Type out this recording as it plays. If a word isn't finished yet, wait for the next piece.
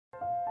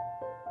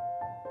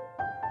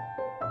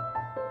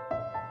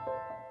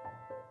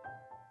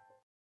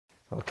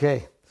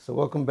Okay, so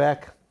welcome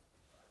back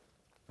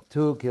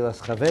to Kilas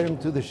Chaverim,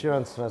 to the Shir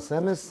on Sfas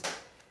Emes,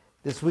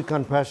 this week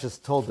on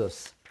Parshas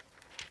Toldos.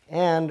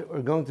 And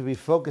we're going to be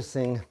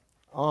focusing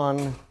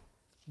on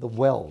the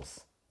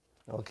wells.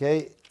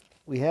 Okay,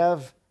 we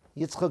have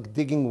Yitzchak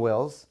digging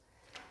wells,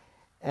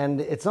 and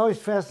it's always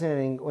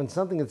fascinating when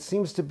something that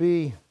seems to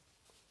be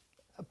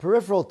a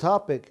peripheral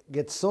topic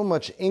gets so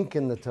much ink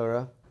in the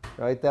Torah,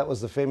 right? That was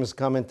the famous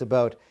comment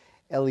about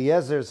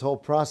Eliezer's whole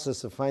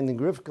process of finding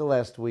Rivka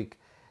last week,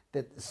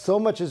 that so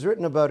much is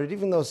written about it,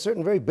 even though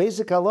certain very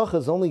basic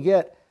halachas only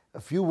get a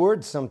few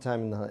words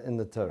sometime in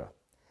the Torah.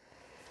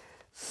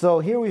 So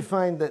here we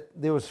find that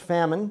there was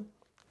famine.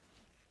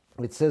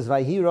 It says,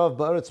 "Vayhi rav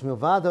ba'aretz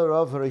milvado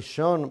rav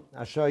harishon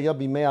asher haya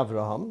bimei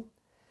Avraham,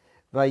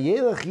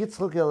 vayelech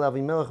Yitzchak el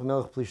Avimelech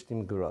melech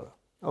Plishtim Gerara."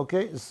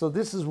 Okay, so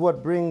this is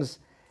what brings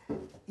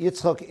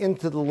Yitzchak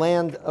into the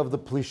land of the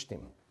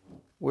Plishtim,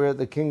 where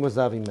the king was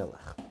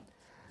Avimelech.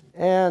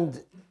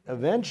 And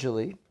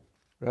eventually,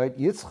 right,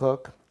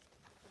 Yitzchak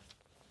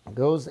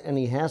goes and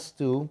he has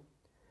to,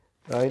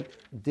 right,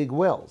 dig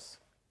wells.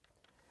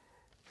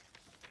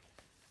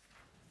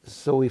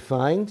 So we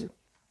find,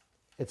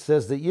 it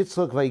says that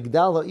Yitzchak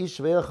vayigdal ha'ish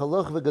ve'elach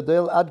haloch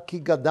v'gadol ad ki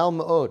gadal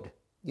me'od.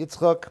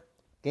 Yitzchak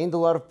gained a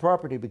lot of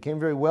property, became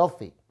very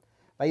wealthy.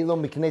 Vayilo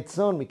miknei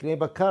tzon, miknei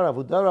bakar,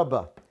 avodah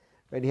rabah.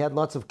 Right, he had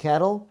lots of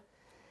cattle,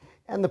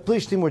 and the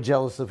Plishtim were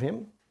jealous of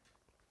him.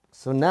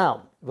 So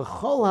now,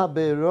 v'chol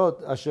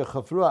ha'be'erot asher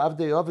chafru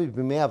avdei aviv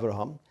b'mei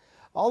Avraham,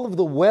 all of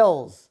the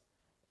wells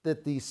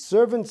that the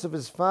servants of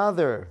his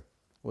father,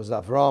 was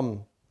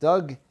Avram,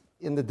 dug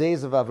in the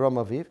days of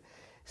Avram Aviv,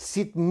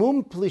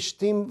 sitmum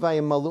plishtim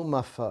vayemalu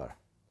mafar.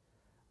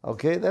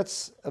 Okay,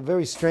 that's a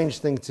very strange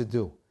thing to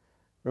do.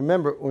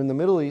 Remember, we're in the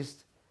Middle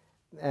East,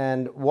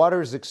 and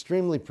water is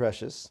extremely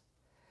precious,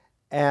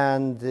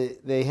 and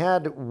they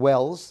had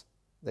wells,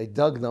 they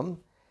dug them,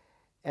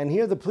 and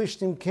here the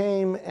Plishtim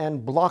came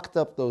and blocked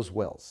up those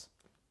wells.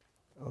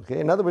 Okay,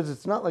 in other words,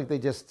 it's not like they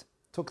just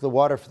took the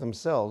water for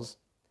themselves.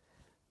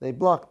 They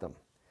blocked them.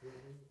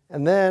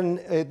 And then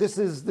this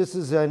is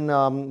in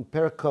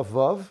Perek Kaf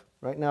Vav,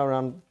 right now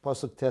around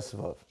Pasuk Tes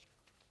Vav.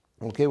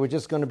 Okay, we're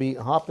just going to be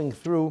hopping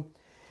through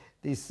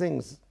these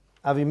things.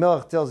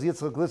 Avimelech tells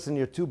Yitzchak, listen,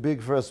 you're too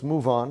big for us,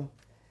 move on.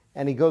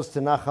 And he goes to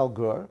Nachal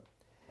Gur.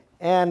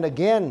 And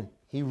again,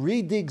 he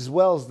redigs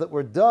wells that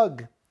were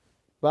dug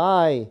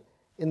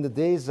in the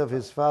days of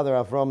his father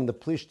Avram. The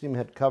Plishtim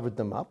had covered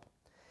them up.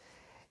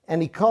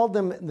 And he called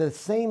them the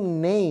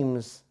same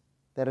names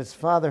that his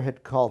father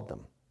had called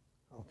them.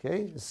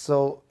 Okay,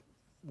 so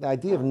the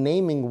idea of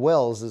naming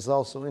wells is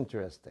also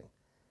interesting.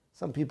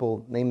 Some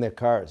people name their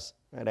cars.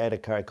 Right? I had a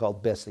car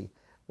called Bessie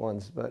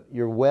once, but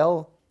your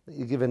well that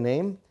you give a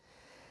name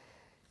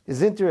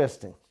is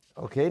interesting.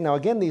 Okay, now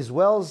again, these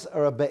wells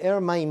are a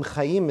be'er ma'im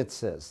chayim, it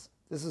says.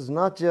 This is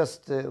not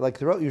just like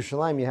throughout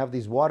Yerushalayim, you have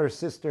these water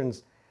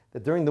cisterns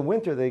that during the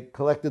winter they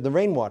collected the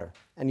rainwater,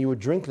 and you would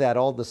drink that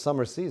all the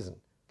summer season.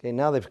 Okay,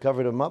 now they've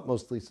covered them up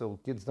mostly so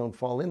kids don't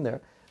fall in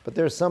there, but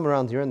there's some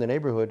around here in the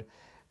neighborhood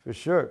for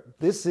sure.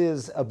 This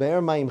is a be'er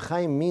ma'im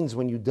chayim, means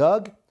when you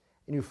dug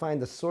and you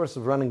find a source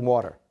of running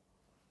water.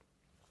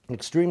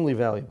 Extremely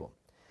valuable,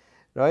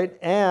 right?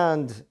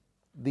 And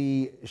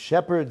the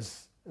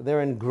shepherds there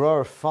in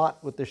Gror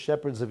fought with the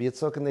shepherds of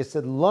Yitzchak, and they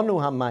said,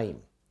 Lanu hamayim.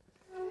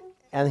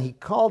 And he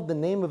called the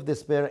name of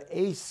this be'er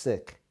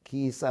Esek,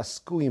 ki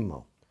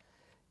isaskuimo.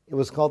 It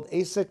was called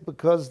Esek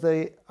because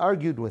they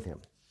argued with him.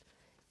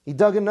 He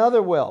dug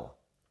another well,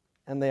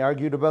 and they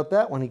argued about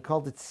that one. He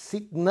called it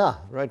Sitna,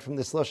 right from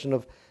this lashon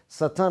of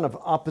Satan, of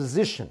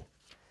opposition.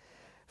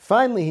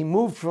 Finally, he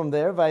moved from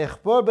there. He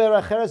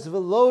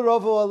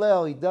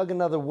dug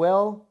another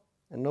well,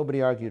 and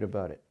nobody argued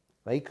about it.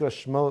 Vayikra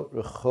shmo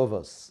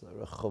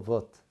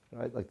Rechovot,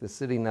 right, like the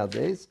city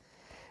nowadays.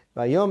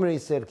 Vayomer, he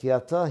said, Ki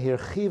ata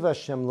hirchiv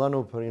Hashem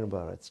lanu parinu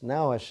ba'aretz.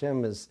 Now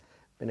Hashem has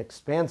been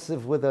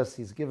expansive with us.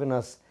 He's given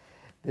us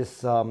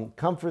this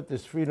comfort,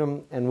 this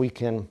freedom, and we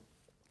can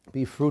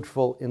be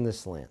fruitful in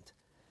this land.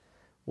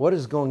 What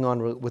is going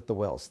on with the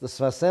wells? The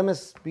Sfas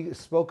Emes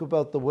spoke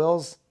about the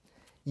wells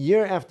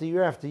year after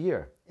year after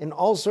year, in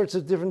all sorts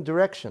of different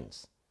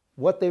directions.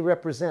 What they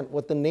represent,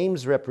 what the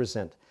names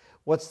represent,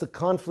 what's the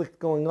conflict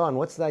going on,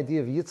 what's the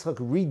idea of Yitzchak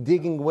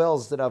redigging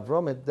wells that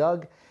Avram had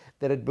dug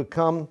that had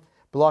become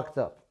blocked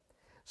up.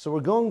 So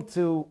we're going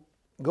to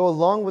go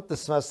along with the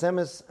Sfas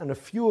Emes and a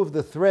few of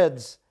the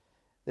threads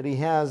that he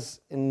has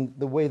in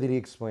the way that he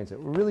explains it.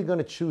 We're really going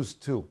to choose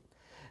two.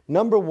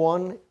 Number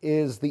one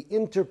is the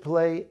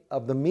interplay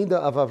of the Midah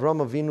of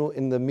Avram Avinu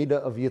in the Midah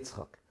of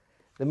Yitzchak.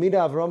 The Midah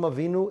of Avram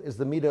Avinu is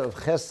the Midah of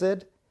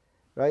Chesed,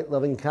 right?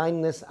 Loving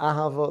kindness,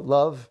 Ahava,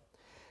 love.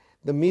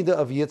 The Midah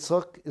of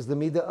Yitzchak is the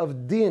Midah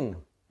of Din,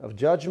 of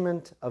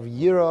judgment, of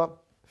Yira,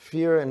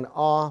 fear and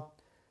awe.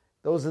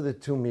 Those are the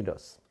two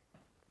Midas.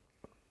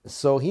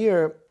 So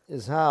here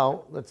is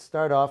how, let's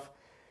start off.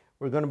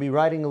 We're going to be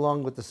riding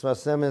along with the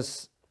Sfas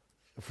Emes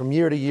from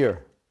year to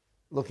year,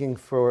 looking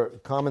for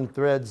common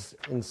threads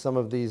in some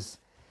of these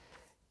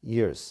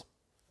years.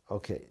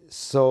 Okay,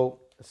 so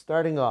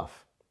starting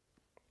off,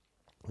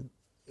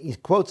 he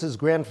quotes his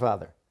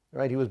grandfather,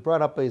 right? He was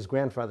brought up by his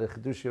grandfather,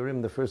 Chidush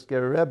Yorim, the first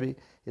Ger Rebbe.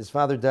 His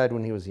father died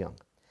when he was young.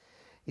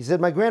 He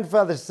said, my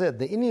grandfather said,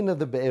 the Indian of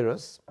the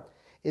Be'eros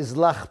is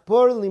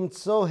lachpor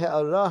limtso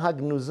he'ara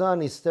hagnuza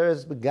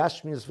nisteres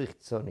begashmius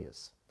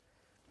v'chitzonius.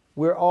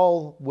 We're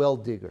all well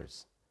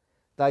diggers.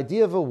 The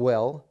idea of a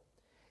well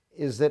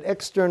is that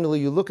externally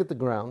you look at the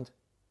ground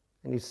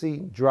and you see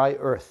dry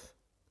earth.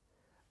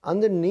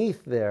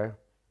 Underneath there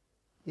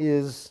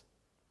is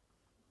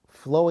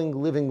flowing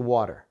living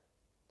water.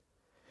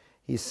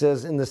 He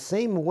says, in the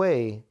same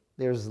way,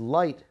 there's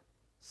light,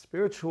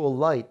 spiritual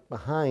light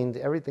behind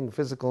everything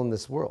physical in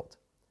this world.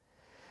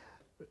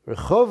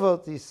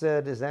 Rechovot, he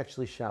said, is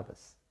actually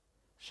Shabbos.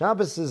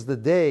 Shabbos is the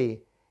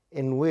day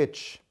in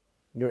which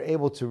you're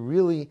able to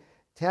really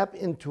tap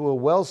into a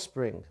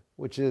wellspring,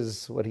 which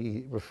is what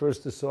he refers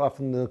to so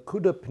often, the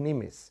kuda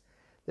pnimis.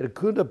 The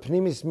kuda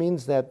pnimis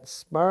means that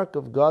spark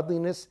of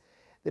godliness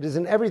that is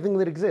in everything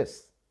that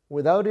exists.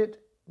 Without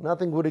it,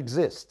 nothing would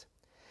exist.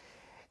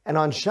 And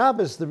on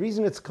Shabbos, the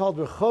reason it's called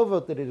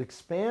Rechovot, that it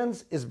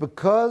expands, is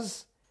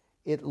because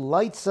it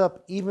lights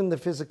up even the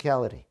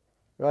physicality,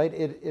 right?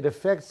 It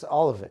affects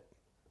all of it.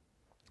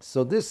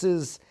 So this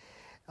is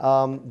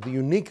the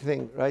unique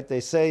thing, right? They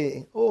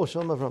say, oh,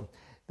 Shalom Avram.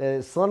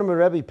 The Slonim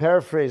Rebbe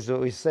paraphrased what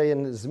we say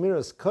in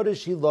Zmiros,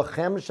 Kodesh hi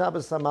lochem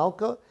Shabbos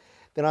hamalka,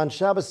 that on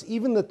Shabbos,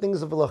 even the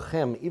things of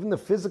lochem, even the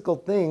physical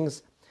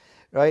things,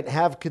 right,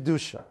 have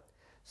Kedusha.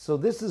 So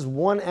this is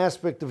one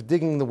aspect of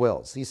digging the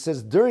wells. He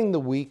says during the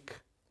week,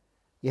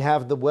 you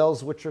have the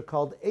wells which are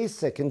called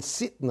Esek and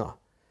Sitna,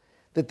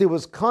 that there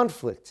was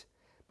conflict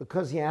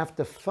because you have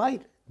to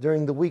fight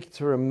during the week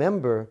to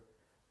remember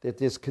that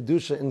there's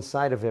Kedusha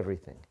inside of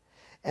everything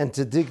and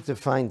to dig to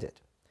find it.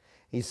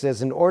 He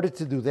says in order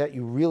to do that,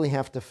 you really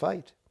have to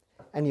fight.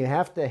 And you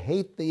have to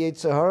hate the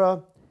Yetzer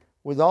Hara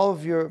with all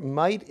of your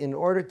might in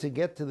order to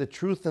get to the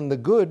truth and the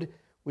good,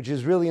 which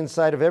is really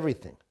inside of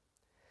everything.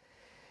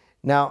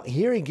 Now,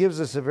 here he gives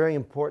us a very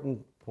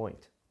important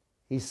point.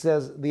 He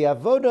says, the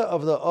avoda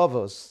of the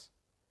avos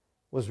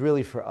was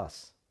really for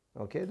us.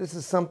 Okay, this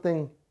is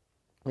something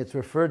that's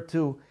referred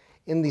to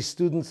in the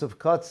students of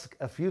Kotsk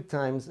a few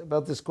times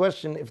about this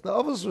question. If the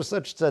avos were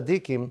such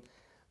tzaddikim,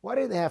 why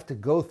did they have to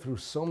go through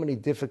so many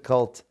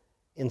difficult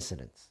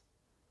incidents?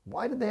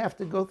 Why did they have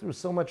to go through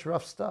so much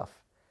rough stuff?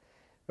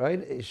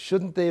 Right?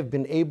 Shouldn't they have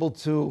been able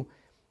to,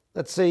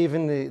 let's say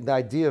even the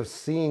idea of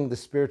seeing the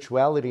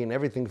spirituality and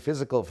everything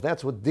physical, if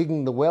that's what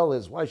digging the well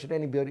is, why should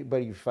anybody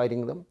be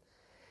fighting them?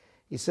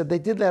 He said they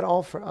did that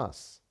all for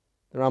us.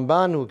 The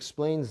Ramban, who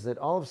explains that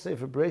all of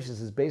Sefer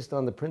Bereshis is based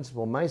on the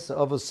principle Maisa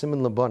Avos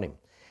Siman Labonim.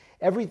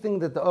 Everything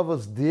that the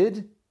Avos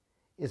did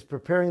is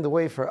preparing the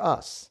way for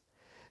us.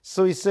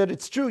 So he said,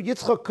 it's true,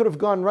 Yitzchak could have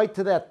gone right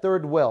to that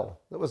third well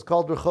that was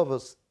called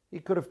Rechovos. He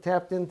could have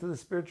tapped into the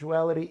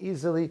spirituality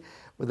easily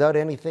without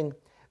anything,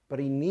 but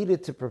he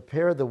needed to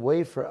prepare the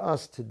way for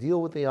us to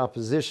deal with the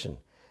opposition,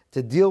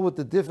 to deal with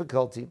the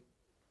difficulty,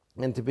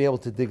 and to be able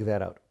to dig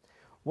that out.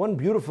 One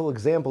beautiful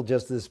example,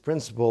 just this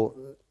principle,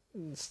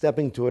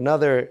 stepping to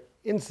another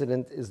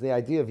incident, is the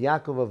idea of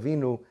Yaakov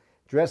Avinu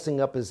dressing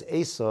up as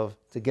Esav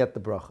to get the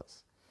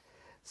brachas.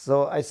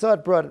 So I saw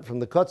it brought from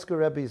the Kotzker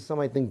Rebbe,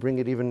 some I think bring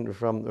it even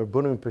from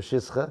Rabbunim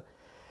Pershischa.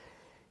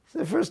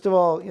 So first of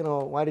all,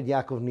 why did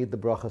Yaakov need the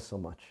bracha so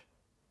much?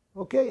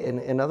 Okay,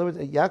 in other words,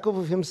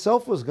 Yaakov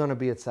himself was going to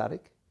be a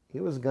tzaddik. He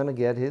was going to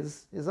get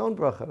his own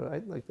bracha,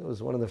 right? Like there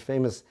was one of the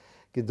famous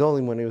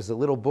Gedolim when he was a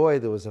little boy,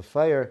 there was a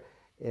fire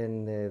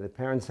in the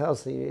parents'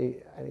 house. I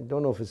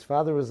don't know if his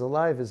father was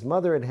alive. His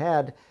mother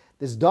had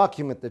this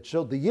document that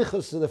showed the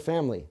yichus of the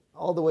family,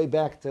 all the way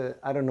back to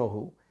I don't know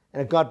who,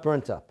 and it got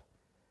burnt up.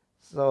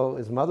 So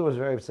his mother was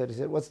very upset. He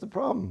said, what's the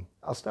problem?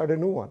 I'll start a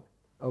new one.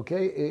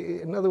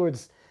 Okay? In other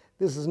words,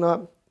 this is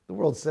not, the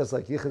world says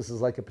like yichus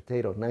is like a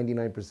potato,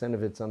 99%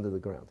 of it's under the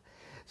ground.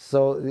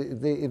 So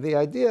the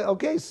idea,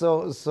 okay,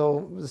 so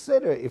the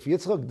Seder, if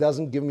Yitzchak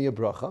doesn't give me a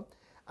bracha,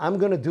 I'm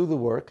going to do the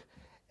work,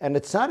 and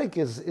the tzaddik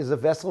is a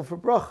vessel for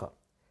bracha.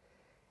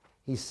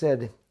 He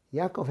said,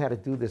 Yaakov had to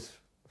do this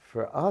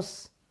for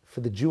us,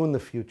 for the Jew in the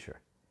future.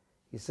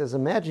 He says,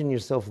 imagine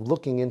yourself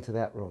looking into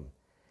that room.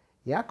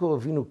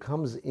 Yaakov Avinu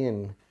comes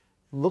in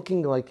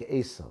looking like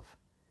Esav,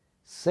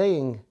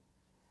 saying,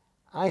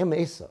 I am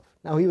Esav.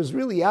 Now he was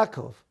really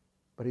Yaakov,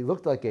 but he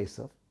looked like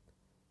Esav.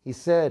 He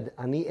said,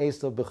 Ani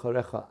Esav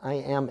b'chorecha, I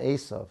am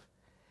Esav.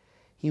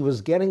 He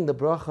was getting the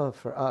bracha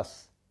for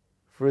us.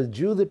 For a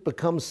Jew that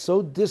becomes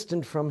so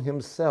distant from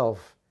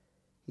himself,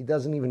 he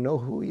doesn't even know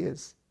who he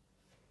is.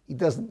 He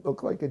doesn't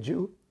look like a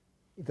Jew.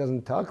 He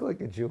doesn't talk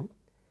like a Jew.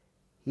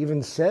 He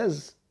even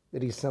says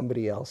that he's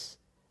somebody else.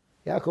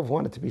 Yaakov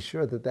wanted to be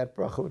sure that that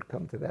bracha would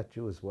come to that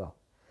Jew as well.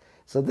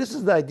 So this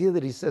is the idea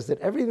that he says that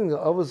everything the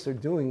Avos are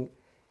doing,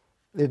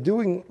 they're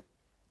doing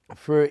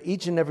for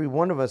each and every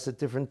one of us at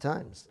different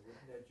times.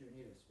 Wouldn't that Jew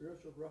need a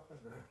spiritual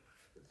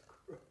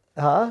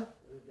bracha? Huh?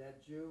 Would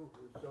that Jew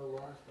who's so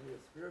lost need a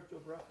spiritual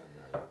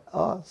bracha?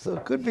 Oh, so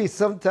it could be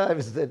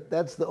sometimes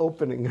that's the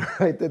opening,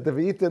 right? That the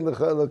V'yiten the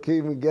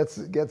Elokim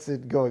gets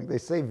it going. They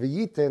say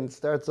V'yiten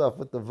starts off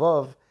with the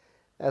Vav,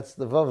 That's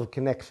the vav of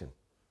connection.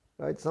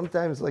 Right?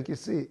 Sometimes, like you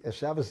see, a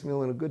Shabbos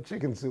meal and a good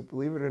chicken soup,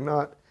 believe it or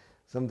not,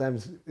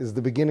 sometimes is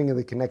the beginning of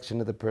the connection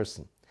of the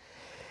person.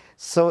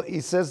 So he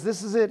says,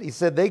 this is it. He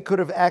said they could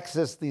have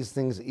accessed these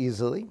things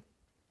easily.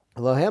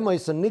 They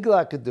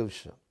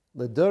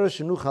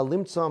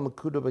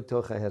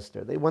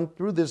went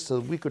through this so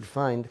we could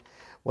find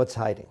what's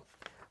hiding.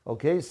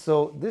 Okay,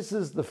 so this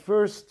is the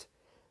first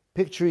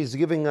picture he's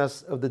giving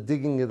us of the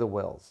digging of the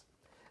wells.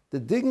 The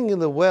digging of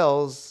the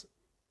wells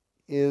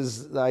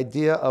is the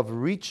idea of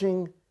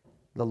reaching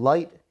the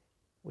light,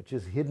 which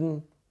is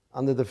hidden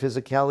under the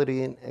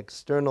physicality and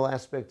external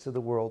aspects of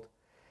the world,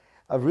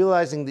 of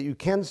realizing that you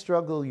can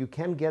struggle, you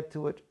can get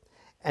to it,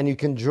 and you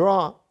can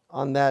draw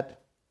on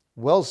that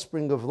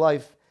wellspring of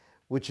life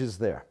which is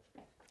there.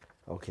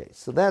 Okay,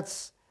 so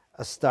that's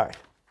a start.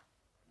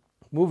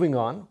 Moving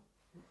on,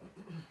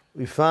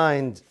 we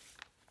find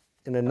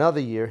in another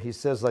year, he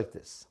says like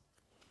this: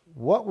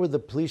 what were the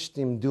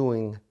Plishtim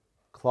doing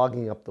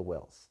clogging up the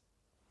wells?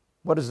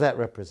 What does that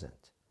represent?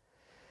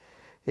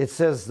 It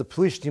says the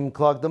Plishtim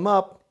clogged them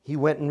up, he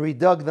went and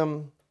redug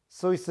them.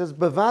 So he says,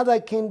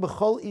 Bevadai kain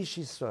b'chol ish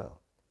Yisrael.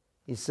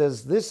 He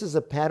says, this is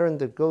a pattern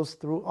that goes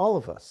through all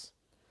of us.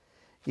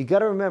 You got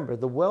to remember,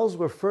 the wells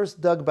were first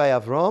dug by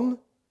Avram,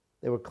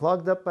 they were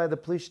clogged up by the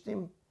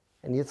Plishtim,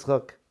 and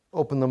Yitzchak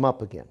opened them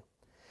up again.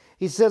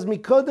 He says,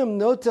 Mikodem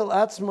notel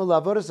atzmo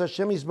lavodas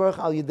Hashem Yisbarach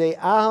al yidei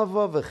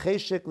ahava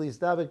v'cheshek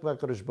lizdavik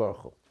v'akadosh baruch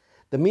hu.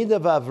 The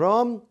midah of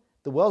Avram,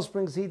 the well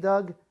springs he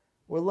dug,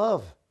 were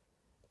love,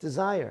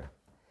 desire.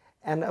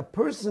 And a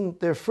person,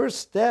 their first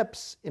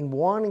steps in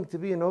wanting to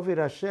be an Oved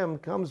Hashem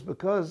comes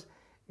because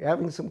you're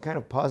having some kind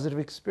of positive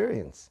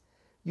experience.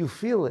 You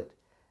feel it.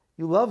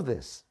 You love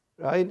this,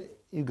 right?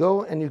 You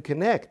go and you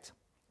connect.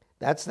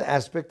 That's the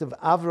aspect of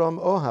Avram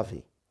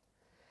Ohavi.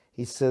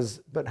 He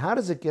says, but how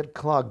does it get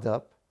clogged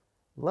up?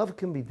 Love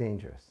can be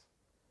dangerous.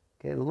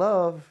 Okay,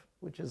 love,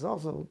 which is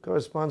also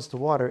corresponds to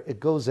water, it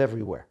goes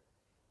everywhere,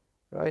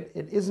 right?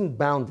 It isn't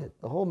bounded.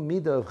 The whole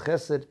midah of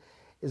chesed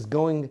is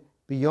going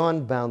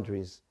beyond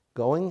boundaries,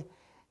 and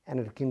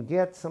it can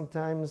get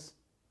sometimes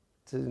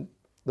to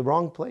the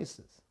wrong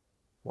places.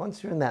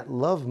 Once you're in that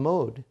love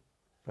mode,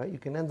 right, you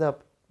can end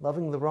up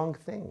loving the wrong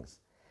things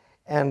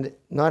and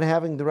not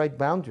having the right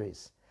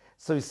boundaries.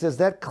 So he says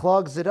that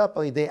clogs it up.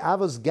 You're in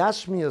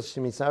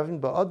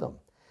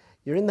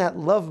that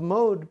love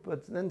mode,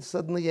 but then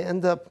suddenly you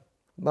end up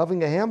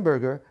loving a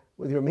hamburger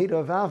with your midah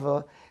of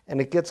ava,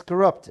 and it gets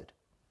corrupted.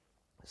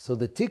 So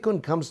the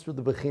tikkun comes through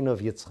the bechina of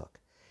Yitzchak.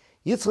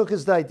 Yitzchak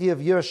is the idea of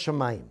Yiras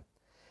Shamayim.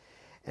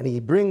 And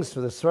he brings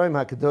for the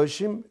Sfarim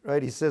HaKadoshim,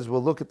 right, he says,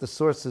 we'll look at the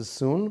sources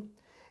soon.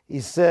 He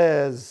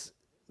says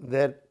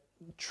that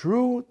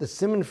the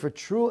siman for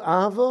true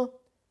ahava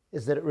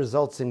is that it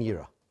results in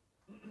yira.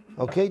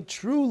 Okay,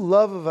 true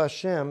love of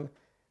Hashem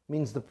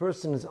means the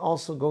person is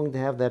also going to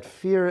have that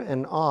fear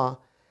and awe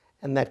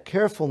and that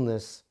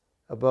carefulness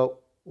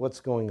about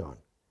what's going on.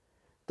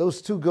 Those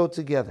two go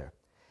together.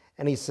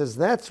 And he says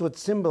that's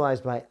what's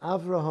symbolized by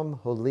Avraham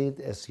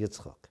Holid es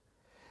Yitzchak.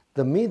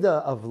 The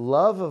midah of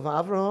love of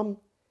Avraham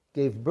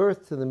gave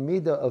birth to the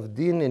midah of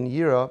din and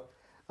yira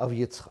of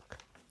Yitzchak.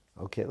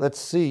 Okay, let's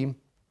see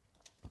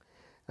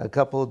a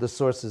couple of the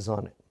sources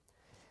on it.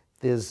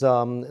 There's the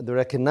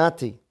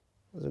Rekenati,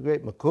 was a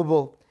great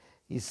makubal.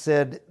 He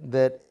said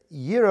that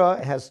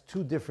yira has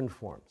two different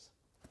forms.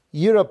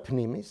 Yira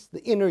pnimis,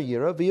 the inner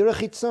yira, v'yira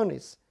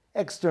chitzonis,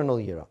 external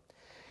yira.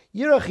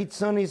 Yira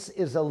chitzonis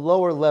is a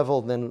lower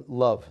level than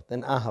love,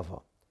 than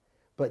ahava.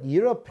 But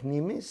yira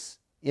pnimis,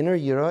 inner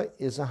yira,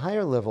 is a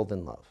higher level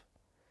than love.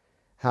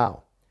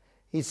 How?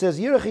 He says,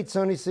 Yira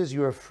chitzoni says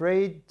you're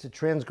afraid to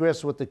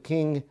transgress what the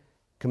king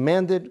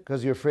commanded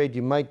because you're afraid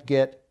you might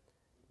get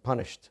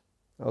punished.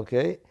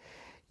 Okay?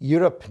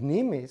 Yira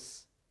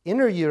pnimis,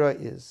 inner yira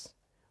is,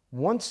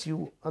 once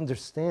you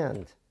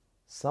understand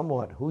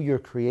somewhat who your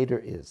creator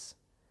is,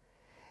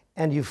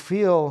 and you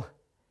feel,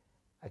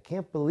 I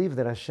can't believe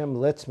that Hashem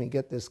lets me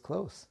get this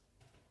close.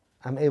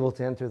 I'm able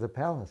to enter the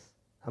palace.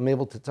 I'm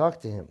able to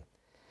talk to him.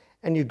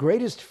 And your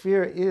greatest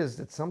fear is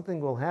that something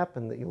will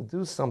happen, that you'll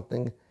do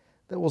something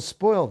that will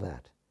spoil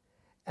that,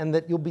 and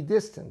that you'll be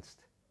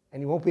distanced, and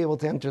you won't be able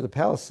to enter the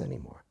palace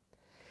anymore.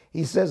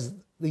 He says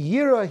the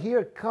yira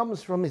here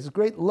comes from his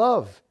great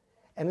love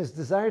and his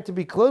desire to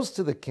be close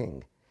to the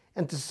king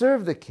and to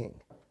serve the king.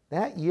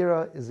 That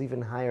yira is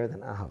even higher than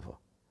ahava.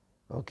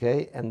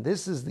 Okay, and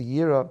this is the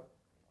yira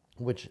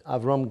which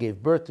Avram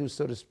gave birth to,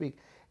 so to speak,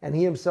 and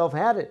he himself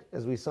had it,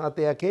 as we saw at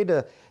the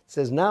Akedah. It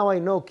says, now I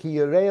know ki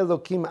yirei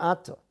Elokim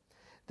ata,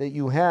 that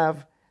you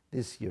have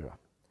this yira.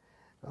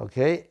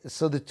 Okay,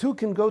 so the two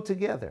can go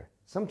together.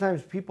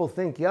 Sometimes people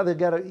think, you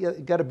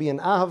got to be an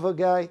ahava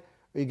guy,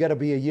 or you got to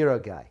be a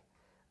yira guy.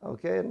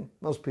 Okay, and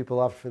most people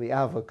opt for the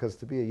ahava because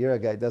to be a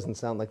yira guy doesn't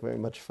sound like very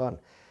much fun.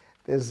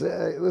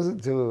 Listen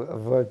to a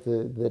word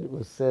that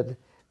was said.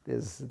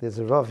 There's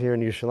a Rav here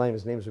in Yerushalayim.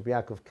 His name is Rabbi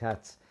Yaakov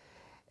Katz,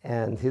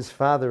 and his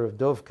father of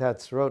Dov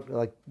Katz wrote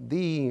like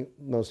the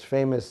most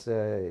famous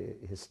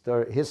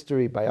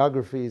history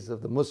biographies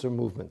of the Musar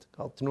movement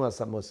called Tnuas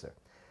HaMusar.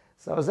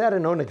 So I was at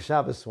an Oneg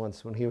Shabbos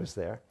once when he was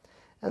there,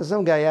 and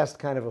some guy asked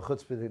kind of a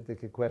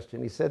chutzpah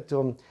question. He said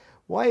to him,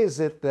 why is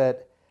it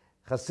that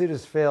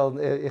Hasidus failed,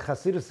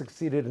 Hasidus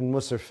succeeded and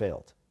Musar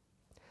failed?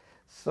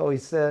 So he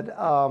said,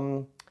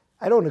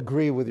 I don't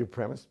agree with your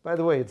premise. By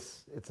the way,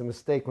 it's a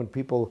mistake when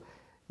people,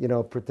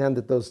 pretend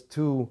that those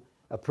two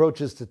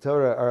approaches to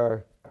Torah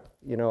are,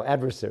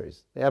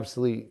 adversaries. They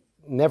absolutely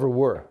never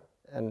were,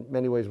 and in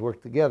many ways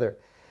work together.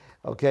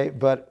 Okay,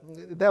 but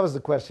that was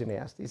the question he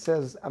asked. He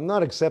says, I'm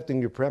not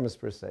accepting your premise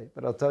per se,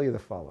 but I'll tell you the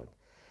following.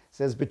 He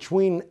says,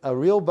 between a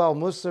real Baal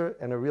Musar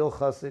and a real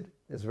Chassid,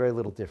 there's very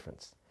little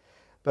difference.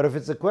 But if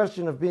it's a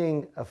question of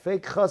being a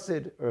fake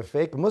chassid or a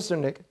fake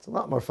musarnik, it's a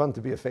lot more fun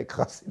to be a fake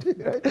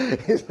chassid. Right?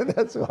 He said,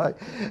 that's why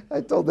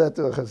I told that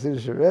to a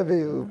Hasidic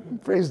Rebbe who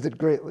praised it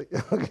greatly.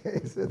 Okay,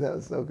 he said that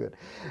was so good.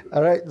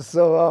 All right,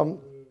 so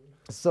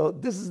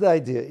this is the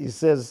idea. He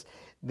says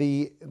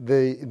the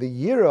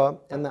Yira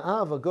and the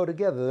Ava go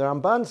together. The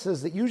Ramban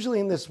says that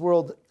usually in this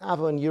world,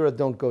 Ava and Yira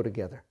don't go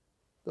together.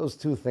 Those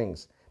two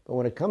things. But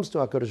when it comes to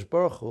HaKadosh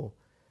Baruch Hu,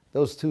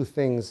 those two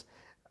things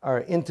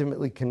are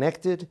intimately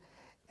connected.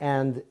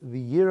 And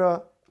the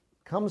Yira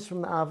comes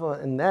from the Ava,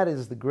 and that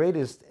is the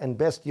greatest and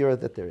best Yira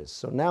that there is.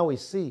 So now we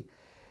see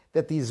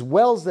that these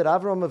wells that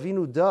Avraham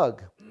Avinu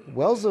dug,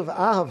 wells of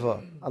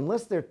Ava,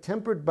 unless they're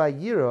tempered by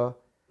Yira,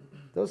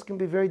 those can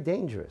be very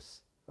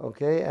dangerous.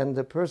 Okay? And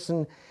the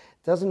person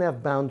doesn't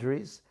have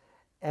boundaries,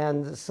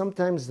 and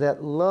sometimes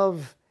that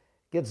love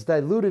gets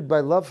diluted by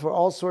love for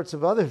all sorts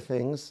of other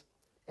things,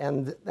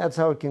 and that's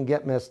how it can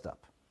get messed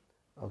up.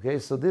 Okay?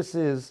 So this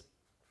is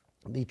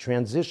the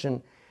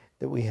transition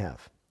that we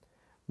have.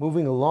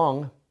 Moving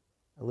along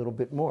a little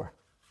bit more.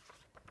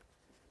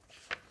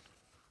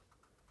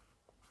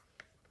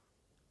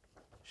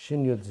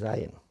 Shin Yud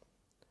Zayin.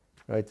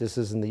 Right, this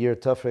is in the year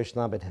Tafresh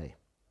Lamed Hey.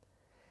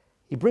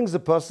 He brings the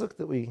pasuk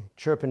that we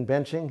chirp in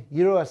benching,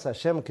 Yiras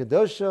Hashem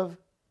Kedoshav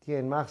Ki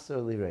Ein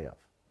Machzor Lireyav.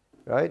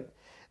 Right?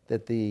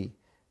 That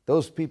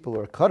those people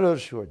who are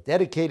kadosh, who are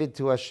dedicated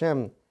to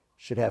Hashem,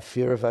 should have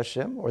fear of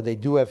Hashem, or they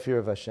do have fear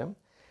of Hashem.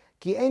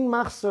 Ki Ein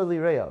Machzor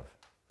Lireyav.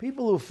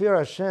 People who fear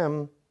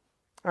Hashem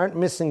aren't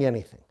missing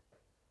anything.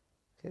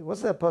 Okay,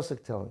 what's that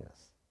pasuk telling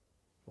us?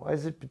 Why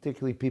is it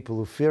particularly people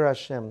who fear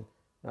Hashem,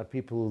 not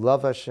people who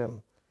love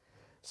Hashem?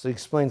 So he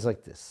explains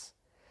like this.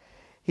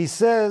 He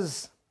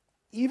says,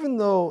 even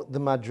though the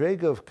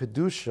Madrega of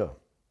Kedusha,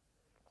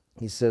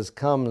 he says,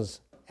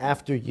 comes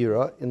after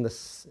Yira in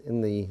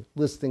the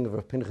listing of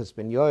Rav Pinchas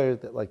ben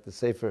Yair that like the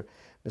Sefer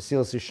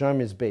Mesilas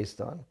Yesharim is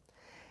based on,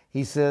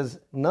 he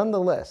says,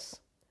 nonetheless,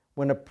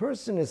 when a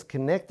person is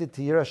connected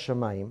to Yira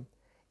Shamayim,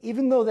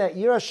 even though that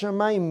Yira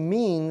Shamayim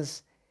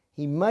means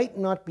he might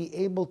not be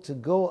able to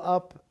go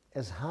up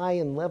as high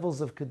in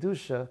levels of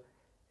Kedusha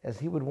as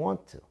he would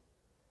want to.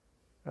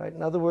 Right?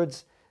 In other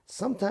words,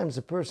 sometimes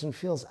a person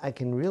feels, I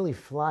can really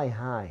fly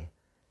high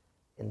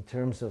in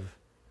terms of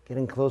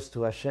getting close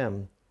to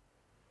Hashem.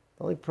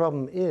 The only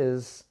problem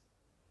is,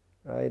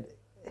 right,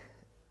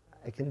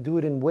 I can do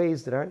it in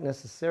ways that aren't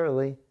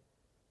necessarily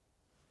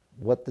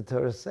what the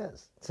Torah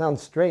says. It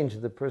sounds strange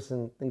that the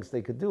person thinks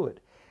they could do it.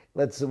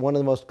 One of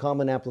the most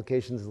common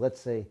applications, let's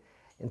say,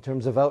 in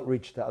terms of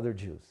outreach to other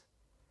Jews.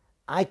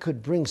 I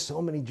could bring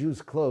so many Jews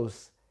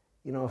close,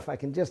 if I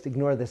can just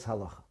ignore this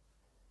halacha,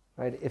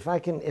 right? If I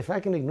can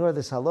ignore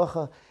this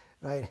halacha,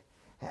 right,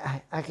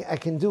 I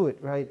can do it,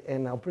 right?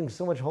 And I'll bring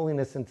so much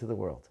holiness into the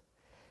world.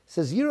 It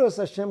says, Yiras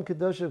Hashem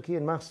Kedoshav Ki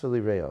Ein Machzor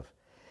Lireyav.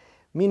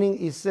 Meaning,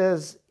 he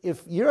says,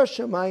 if Yiras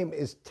Shamayim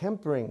is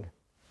tempering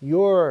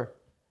your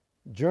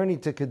journey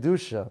to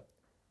Kedusha,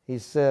 he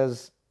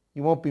says,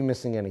 you won't be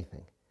missing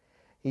anything.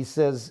 He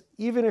says,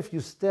 even if you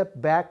step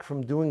back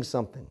from doing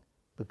something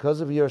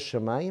because of Yiras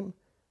Shamayim,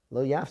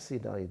 lo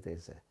yafsid al yedei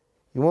zeh.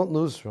 You won't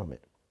lose from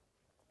it.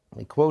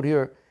 We quote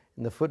here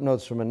in the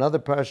footnotes from another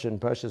parsha, in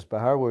Parshas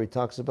Bahar, where he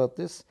talks about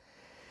this.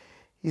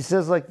 He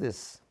says like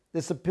this,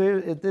 this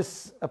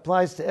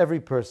applies to every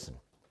person,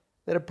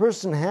 that a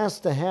person has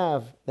to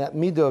have that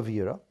midah of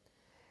Yira,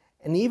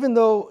 and even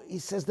though, he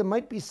says, there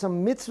might be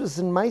some mitzvahs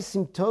and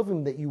maisim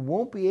tovim that you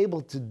won't be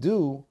able to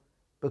do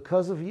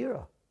because of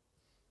Yira.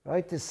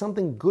 Right? There's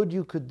something good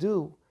you could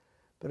do,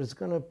 but it's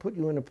going to put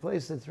you in a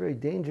place that's very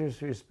dangerous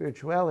for your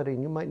spirituality,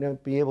 and you might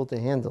not be able to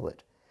handle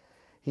it.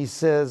 He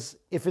says,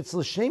 if it's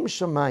l'shem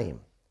shamayim,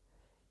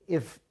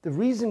 if the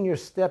reason you're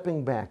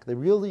stepping back, the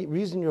real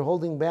reason you're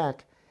holding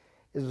back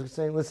is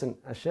saying, listen,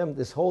 Hashem,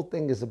 this whole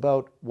thing is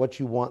about what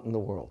you want in the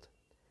world.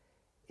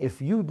 If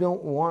you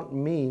don't want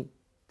me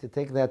to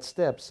take that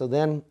step, so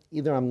then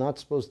either I'm not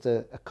supposed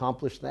to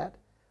accomplish that,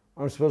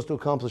 or I'm supposed to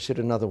accomplish it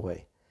another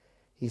way.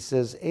 He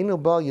says,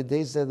 Eino bal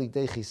yedei zeh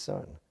lidei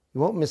chisaron.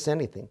 You won't miss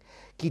anything.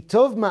 Ki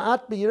tov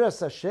ma'at b'yiras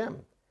Hashem.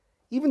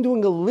 Even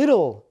doing a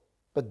little,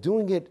 but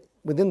doing it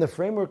within the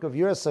framework of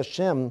Yiras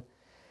Hashem,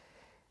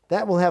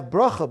 that will have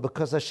bracha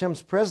because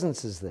Hashem's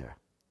presence is there.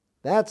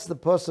 That's the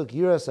pasuk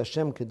Yiras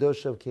Hashem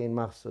Kedoshav Ki Ein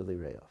Machzor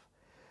Lireyav.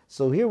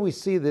 So here we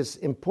see this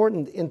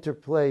important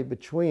interplay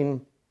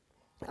between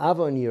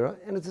Ava and Yira,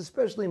 and it's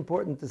especially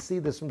important to see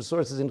this from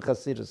sources in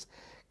Chassidus,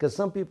 because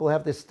some people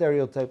have this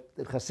stereotype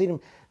that Chassidim,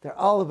 they're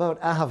all about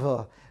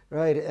Ava,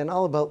 right, and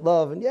all about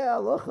love, and yeah,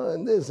 Aloha,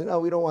 and this, and oh,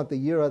 we don't want the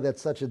Yira,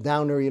 that's such a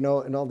downer,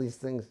 and all these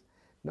things.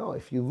 No,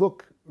 if you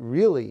look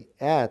really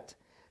at,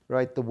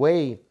 right, the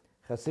way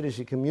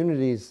Hasidic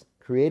communities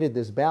created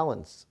this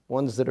balance,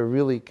 ones that are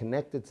really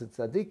connected to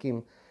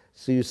tzaddikim,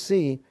 so you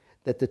see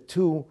that the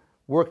two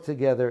work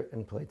together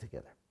and play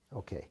together.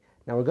 Okay,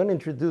 now we're going to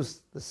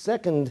introduce the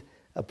second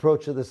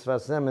approach of the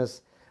Sfas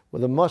Emes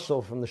with a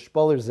mashal from the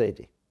Shpoler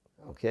Zedi.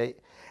 Okay,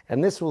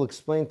 and this will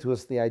explain to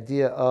us the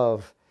idea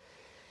of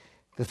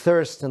the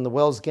thirst and the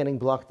wells getting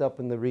blocked up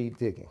in the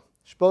re-digging.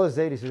 Shpoler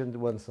Zedi said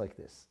once like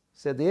this. He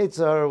said the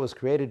Yetzer Hara was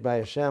created by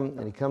Hashem,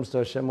 and he comes to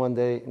Hashem one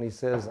day and he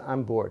says,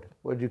 I'm bored.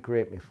 What did you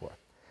create me for?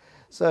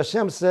 So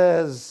Hashem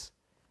says,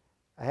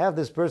 I have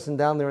this person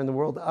down there in the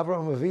world,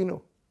 Avraham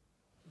Avinu.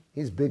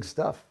 He's big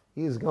stuff.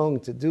 He's going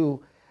to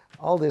do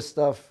all this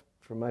stuff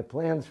for my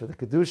plans, for the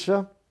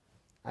Kedusha.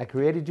 I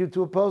created you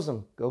to oppose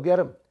him. Go get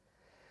him.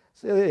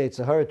 So the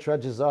Yetzer Hara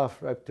trudges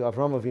off right to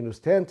Avraham Avinu's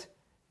tent.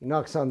 He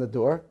knocks on the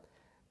door.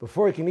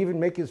 Before he can even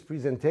make his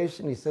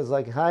presentation, he says,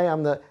 like, hi,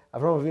 I'm the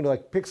Avraham Avinu,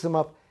 like, picks him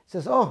up. He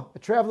says, oh, a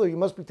traveler, you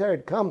must be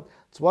tired. Come,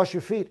 let's wash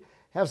your feet.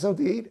 Have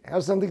something to eat.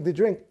 Have something to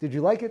drink. Did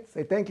you like it?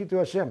 Say thank you to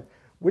Hashem.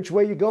 Which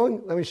way are you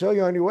going? Let me show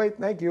you on your way.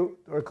 Thank you.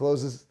 Door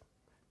closes,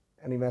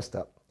 and he messed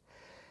up.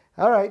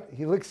 All right,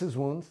 he licks his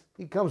wounds.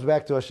 He comes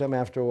back to Hashem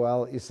after a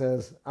while. He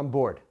says, I'm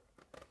bored.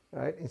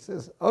 All right, he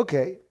says,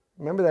 okay,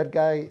 remember that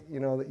guy,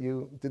 that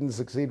you didn't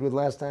succeed with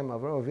last time,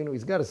 Avraham Avinu?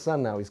 He's got a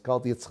son now. He's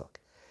called Yitzchak.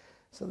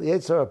 So the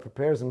Yetzer Hara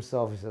prepares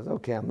himself. He says,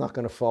 okay, I'm not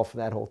going to fall for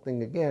that whole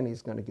thing again.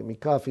 He's going to give me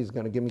coffee. He's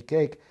going to give me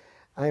cake.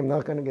 I am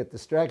not going to get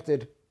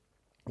distracted.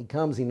 He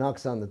comes, he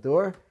knocks on the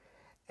door,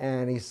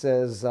 and he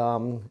says,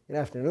 good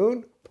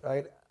afternoon,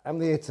 right? I'm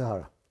the Yetzer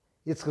Hara.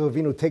 Yitzchak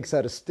Avinu takes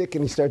out a stick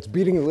and he starts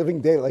beating the living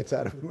daylights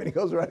out of him, and he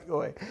goes right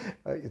away.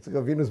 Yitzchak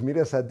Avinu's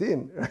Midas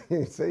Hadin, right?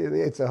 You say, the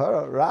Yetzer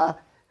Hara, Ra,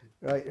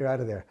 right, you're out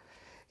of there.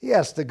 He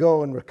has to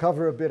go and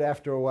recover a bit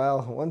after a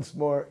while. Once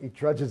more, he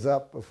trudges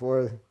up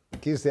before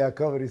Kis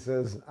Yaakov, he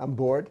says, I'm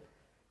bored.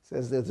 He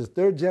says, there's a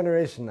third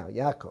generation now,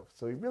 Yaakov.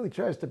 So he really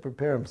tries to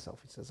prepare himself.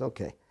 He says,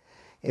 okay,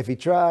 if he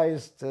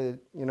tries to,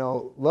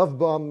 love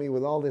bomb me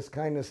with all this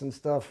kindness and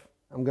stuff,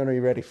 I'm going to be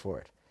ready for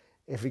it.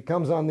 If he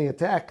comes on the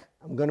attack,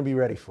 I'm going to be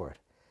ready for it.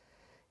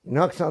 He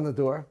knocks on the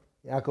door.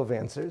 Yaakov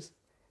answers.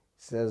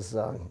 He says,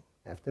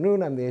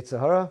 afternoon, I'm the Yetzer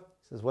Hara.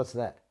 He says, what's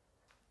that?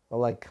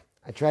 Well,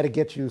 I try to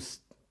get you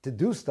to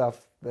do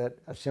stuff that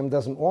Hashem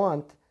doesn't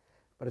want,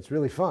 but it's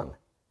really fun.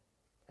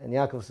 And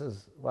Yaakov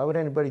says, why would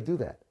anybody do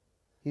that?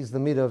 He's the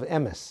midah of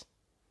Emes,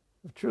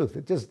 of truth.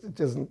 It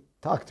doesn't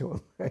talk to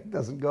him. Right? It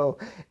doesn't go,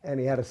 and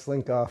he had to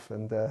slink off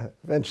and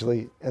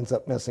eventually ends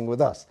up messing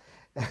with us.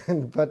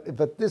 But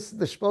the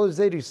Shpoler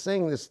Zedi is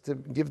saying this to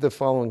give the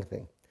following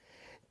thing.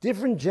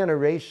 Different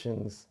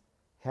generations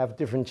have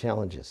different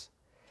challenges.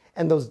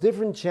 And those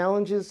different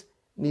challenges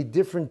need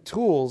different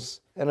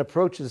tools and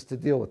approaches to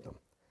deal with them.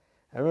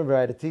 I remember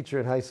I had a teacher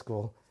in high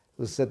school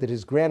who said that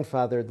his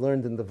grandfather had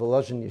learned in the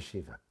Volozhin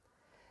yeshiva.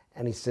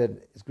 And he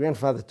said his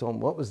grandfather told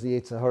him what was the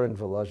Yetzer Hara in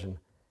Volozhin.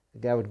 The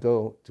guy would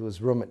go to his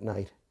room at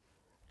night,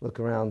 look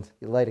around,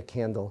 you light a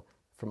candle,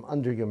 from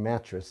under your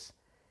mattress,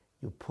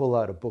 you pull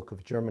out a book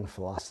of German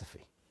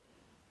philosophy.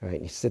 Right?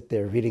 And you sit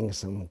there reading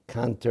some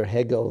Kant or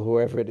Hegel,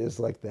 whoever it is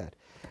like that.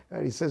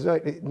 Right? He says,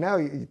 right, now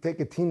you take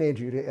a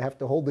teenager, you have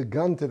to hold a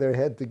gun to their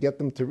head to get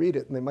them to read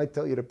it, and they might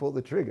tell you to pull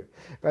the trigger.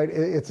 Right?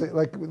 It's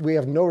like we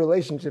have no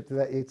relationship to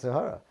that Yetzer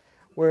Hara.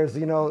 Whereas,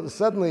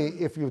 suddenly,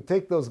 if you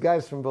take those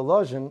guys from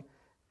Volozhin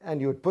and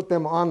you would put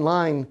them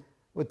online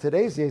with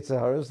today's Yetzer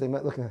Haras, they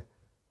might look at,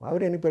 why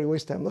would anybody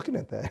waste time looking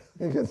at that?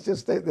 It's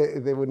just,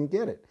 they wouldn't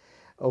get it.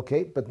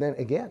 Okay, but then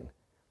again,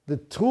 the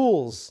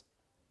tools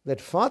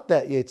that fought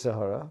that Yetzer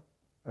Hara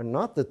are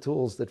not the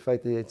tools that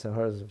fight the Yetzer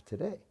Haras of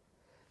today.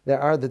 There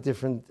are the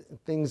different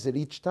things at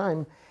each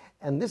time,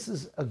 and this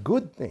is a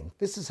good thing.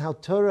 This is how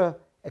Torah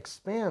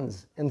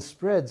expands and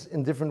spreads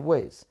in different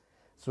ways.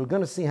 So we're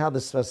going to see how the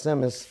Sfas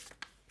Emes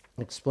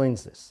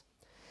explains this.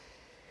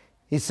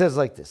 He says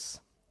like this.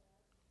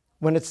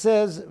 When it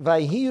says,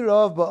 Vayhi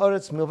rov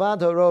ba'aretz milvad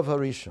harov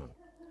harishon,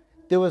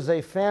 there was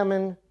a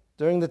famine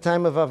during the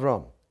time of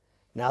Avram.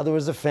 Now there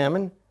was a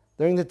famine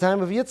during the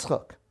time of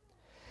Yitzchak.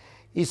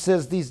 He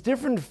says these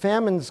different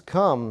famines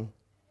come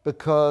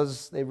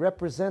because they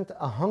represent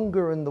a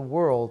hunger in the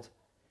world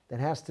that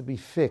has to be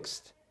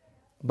fixed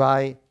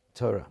by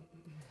Torah.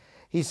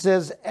 He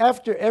says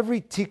after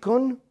every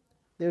tikkun,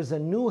 there's a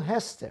new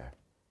hester.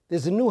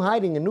 There's a new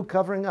hiding, a new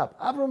covering up.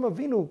 Avraham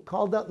Avinu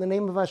called out in the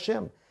name of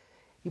Hashem.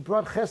 He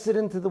brought chesed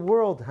into the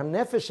world.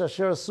 Hanefesh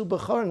asher asu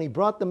b'char, and he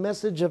brought the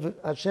message of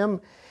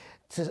Hashem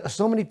to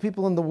so many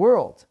people in the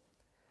world.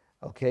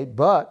 Okay,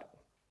 but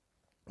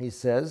he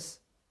says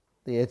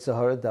the Yetzer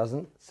Hara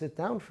doesn't sit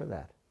down for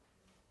that.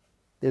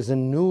 There's a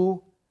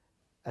new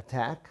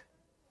attack,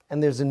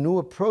 and there's a new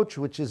approach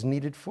which is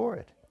needed for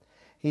it.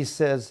 He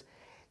says,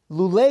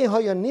 Lulei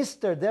hoya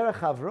nister derech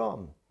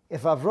Avram.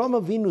 If Avram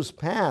Avinu's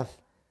path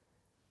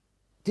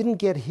didn't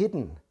get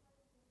hidden,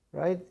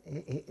 right?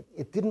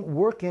 It didn't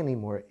work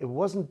anymore. It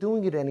wasn't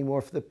doing it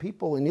anymore for the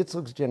people in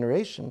Yitzchak's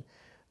generation.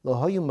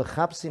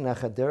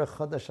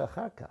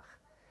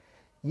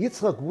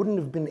 Yitzchak wouldn't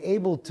have been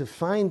able to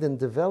find and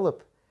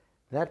develop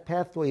that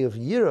pathway of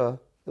Yira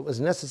that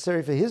was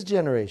necessary for his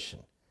generation.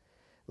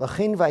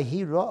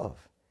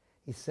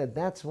 He said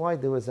that's why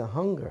there was a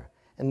hunger,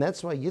 and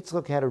that's why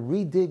Yitzchak had to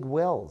redig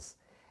wells,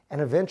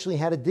 and eventually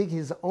had to dig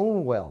his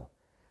own well,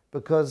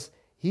 because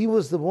he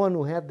was the one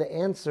who had the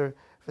answer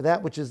for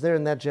that which is there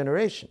in that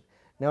generation.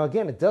 Now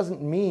again, it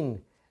doesn't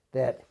mean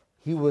that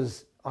he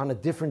was on a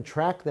different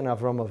track than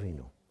Avram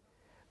Avinu.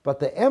 But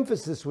the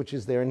emphasis which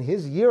is there, in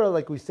his Yira,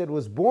 like we said,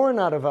 was born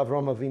out of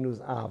Avram Avinu's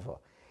Ava.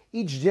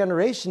 Each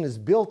generation is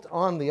built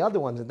on the other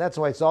ones, and that's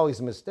why it's always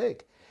a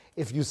mistake.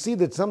 If you see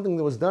that something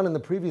that was done in the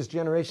previous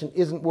generation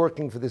isn't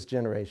working for this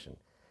generation,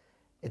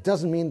 it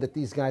doesn't mean that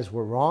these guys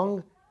were wrong,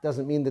 it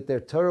doesn't mean that their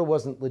Torah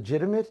wasn't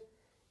legitimate.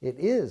 It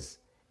is.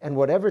 And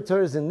whatever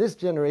Torah is in this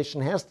generation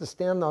has to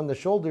stand on the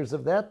shoulders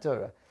of that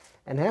Torah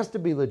and has to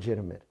be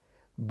legitimate.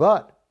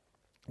 But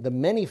the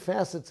many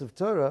facets of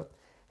Torah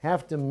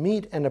have to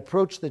meet and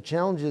approach the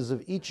challenges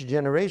of each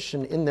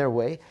generation in their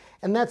way,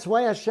 and that's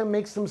why Hashem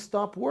makes them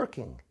stop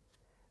working.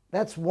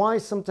 That's why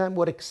sometimes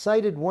what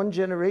excited one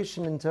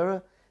generation in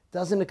Torah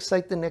doesn't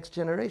excite the next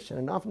generation.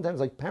 And oftentimes,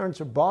 like, parents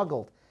are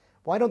boggled.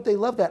 Why don't they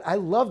love that? I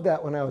loved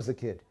that when I was a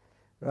kid,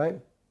 right?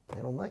 I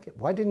don't like it.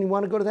 Why didn't you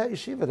want to go to that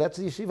yeshiva? That's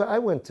the yeshiva I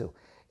went to.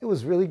 It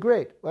was really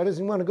great. Why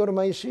doesn't he want to go to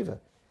my yeshiva?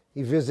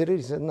 He visited,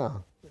 he said,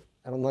 no,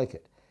 I don't like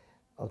it.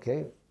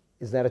 Okay,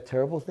 is that a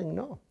terrible thing?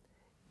 No.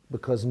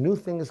 Because new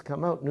things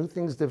come out, new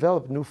things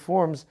develop, new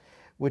forms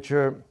which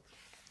are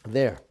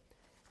there.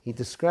 He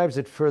describes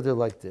it further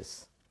like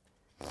this.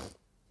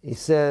 He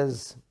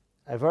says,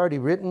 I've already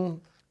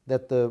written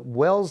that the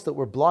wells that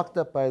were blocked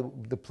up by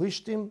the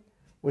Plishtim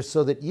were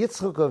so that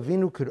Yitzchak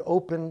Avinu could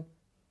open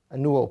a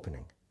new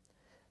opening.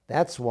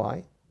 That's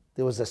why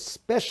there was a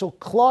special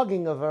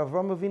clogging of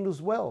Avram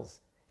Avinu's wells.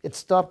 It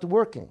stopped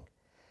working,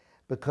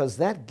 because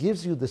that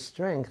gives you the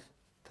strength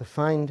to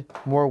find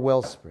more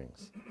well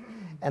springs.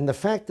 And the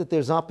fact that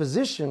there's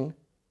opposition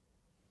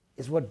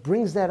is what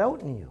brings that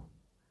out in you,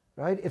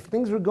 right? If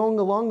things were going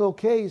along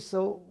okay,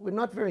 so we're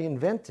not very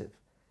inventive.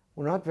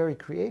 We're not very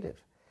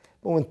creative.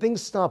 But when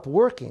things stop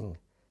working,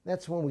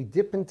 that's when we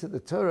dip into the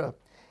Torah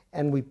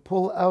and we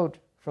pull out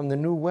from the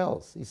new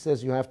wells. He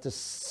says you have to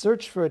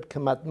search for it, it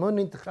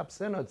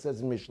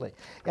says in Mishlei.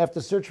 You have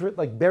to search for it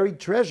like buried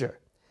treasure,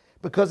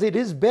 because it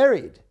is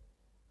buried.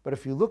 But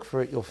if you look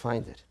for it, you'll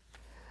find it.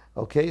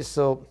 Okay,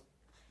 so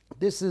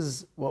this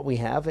is what we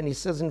have, and he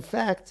says, in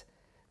fact,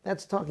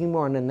 that's talking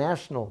more in a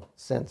national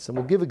sense, and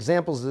we'll give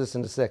examples of this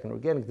in a second. We're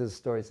getting to the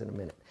stories in a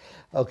minute.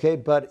 Okay,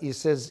 but he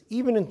says,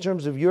 even in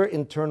terms of your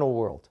internal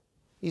world,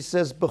 he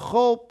says,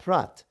 B'chol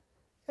prat,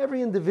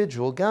 every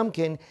individual,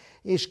 gamken,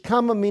 ish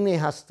kama mine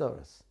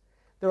hastoras.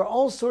 There are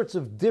all sorts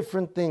of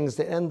different things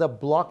that end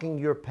up blocking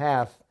your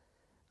path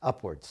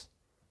upwards.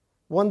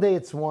 One day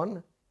it's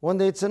one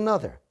day it's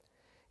another.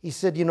 He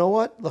said, you know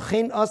what?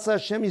 L'chein asa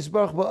Hashem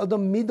yisbarach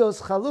ba'adam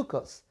midos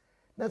chalukos.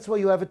 That's why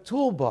you have a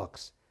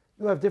toolbox.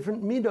 You have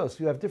different midos.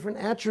 You have different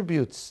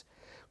attributes.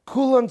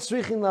 Kulan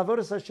tzrichin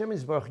lavodas Hashem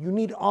yisbarach. You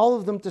need all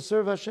of them to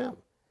serve Hashem,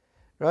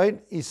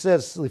 right? He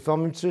says,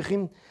 lifamim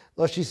tzrichin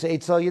loshis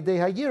eitzal yedei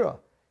hayira.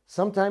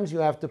 Sometimes you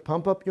have to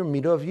pump up your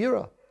midah of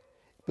yira,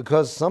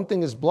 because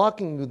something is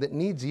blocking you that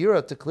needs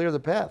yira to clear the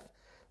path.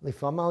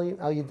 Lifam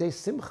al yedei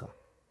simcha.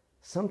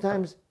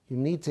 Sometimes you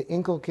need to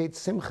inculcate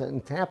simcha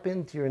and tap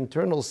into your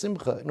internal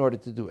simcha in order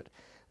to do it.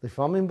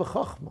 Lifamim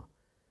b'chachma.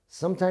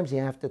 Sometimes you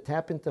have to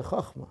tap into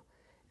chachma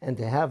and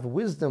to have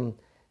wisdom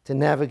to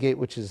navigate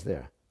which is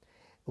there.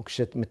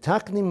 Ukshet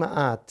metakni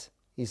ma'at,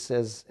 he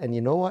says, and you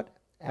know what?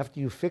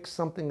 After you fix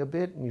something a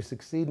bit and you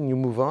succeed and you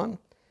move on,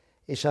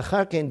 there's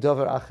going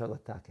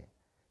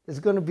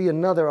to be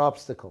another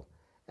obstacle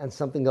and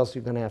something else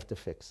you're going to have to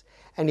fix.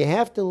 And you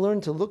have to learn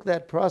to look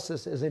that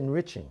process as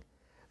enriching,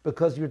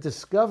 because you're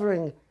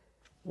discovering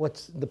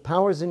what's the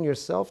powers in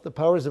yourself, the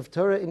powers of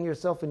Torah in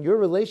yourself, and your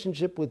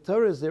relationship with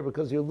Torah is there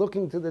because you're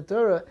looking to the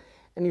Torah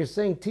and you're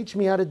saying, teach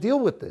me how to deal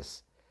with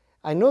this.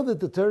 I know that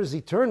the Torah is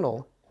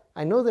eternal.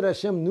 I know that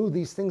Hashem knew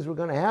these things were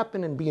going to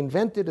happen and be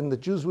invented, and the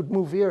Jews would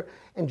move here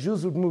and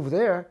Jews would move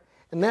there,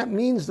 and that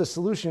means the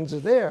solutions are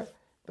there,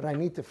 but I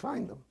need to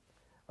find them.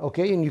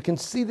 Okay, and you can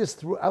see this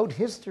throughout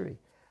history.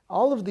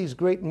 All of these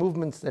great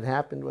movements that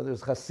happened, whether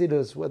it's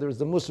Hasidus, whether it's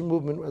the Muslim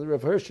movement, whether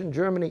Rav Hirsch in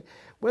Germany,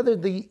 whether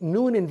the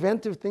new and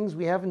inventive things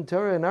we have in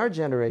Torah in our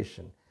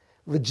generation,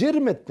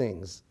 legitimate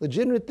things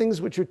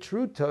which are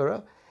true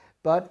Torah,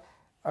 but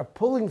are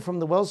pulling from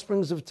the well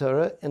springs of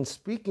Torah and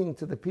speaking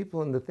to the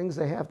people and the things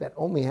they have, that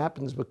only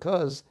happens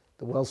because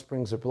the well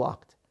springs are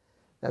blocked.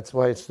 That's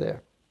why it's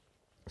there.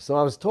 So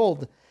I was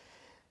told, I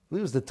believe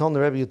it was the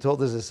Talmud Rebbe who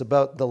told us this,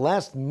 about the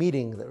last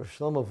meeting that Rav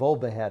Shlomo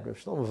Wolbe had.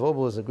 Rav Shlomo Wolbe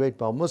was a great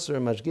Baal Musar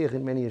and Mashgiach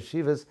in many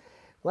yeshivas.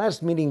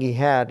 Last meeting he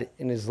had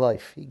in his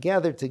life, he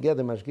gathered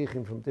together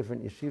Mashgiachim from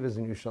different yeshivas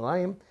in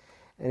Yerushalayim,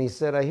 and he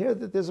said, I hear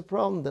that there's a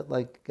problem that,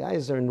 like,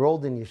 guys are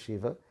enrolled in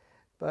yeshiva,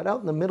 But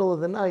out in the middle of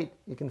the night,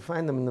 you can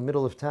find them in the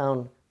middle of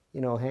town,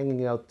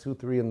 hanging out 2,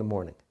 3 in the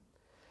morning.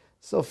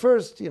 So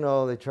first,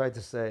 they tried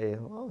to say,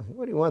 well,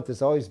 what do you want?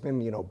 There's always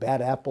been,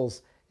 bad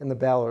apples in the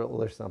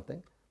barrel or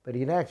something. But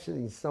he'd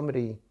actually,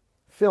 somebody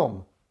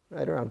film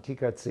right around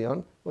Kikar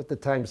Tzion with the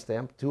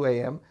timestamp, 2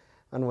 a.m.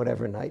 on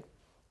whatever night.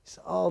 He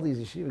saw all these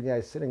yeshiva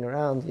guys sitting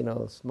around,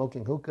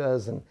 smoking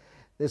hookahs and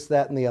this,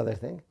 that, and the other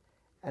thing.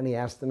 And he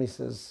asked them, he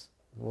says,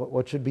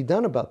 what should be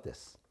done about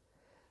this?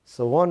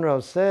 So one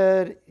Rav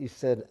said,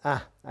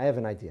 I have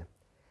an idea.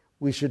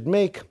 We should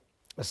make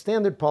a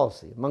standard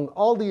policy among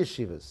all the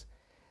yeshivas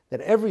that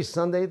every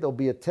Sunday there'll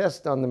be a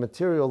test on the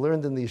material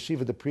learned in the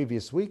yeshiva the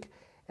previous week,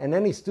 and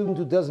any student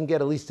who doesn't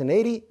get at least an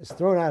 80 is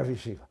thrown out of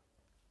yeshiva.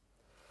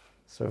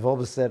 So Rav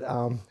Olba said,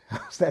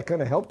 how's that going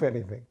to help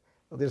anything?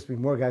 There'll just be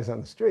more guys on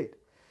the street.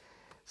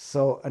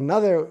 So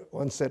another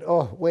one said,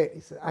 oh, wait. He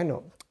said, I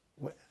know.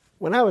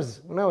 When I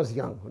was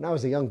young, when I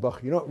was a young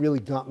bach, what really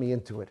got me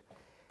into it?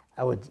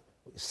 I would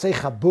say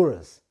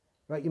chaburas,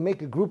 right? You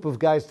make a group of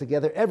guys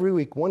together. Every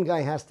week, one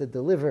guy has to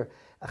deliver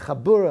a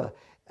chabura,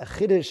 a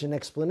chiddush, an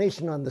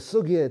explanation on the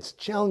sugya. It's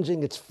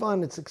challenging, it's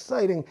fun, it's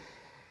exciting.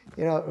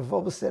 Rav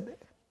Olba said,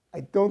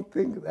 I don't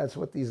think that's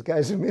what these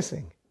guys are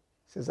missing.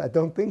 He says, I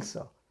don't think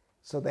so.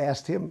 So they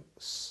asked him,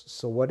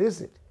 so what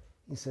is it?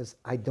 He says,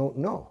 I don't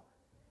know.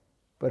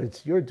 But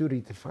it's your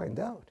duty to find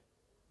out.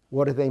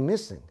 What are they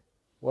missing?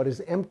 What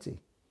is empty?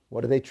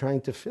 What are they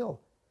trying to fill?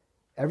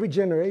 Every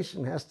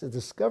generation has to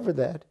discover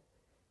that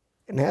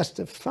and has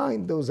to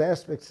find those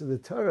aspects of the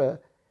Torah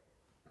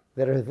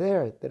that are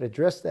there, that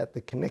address that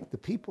connect the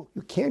people.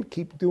 You can't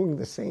keep doing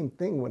the same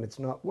thing when it's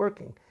not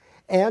working.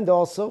 And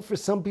also, for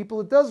some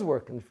people it does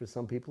work, and for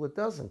some people it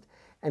doesn't.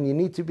 And you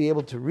need to be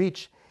able to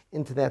reach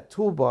into that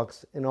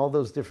toolbox in all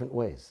those different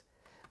ways.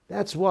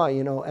 That's why,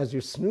 as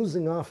you're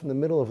snoozing off in the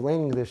middle of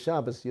laying the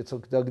Shabbos,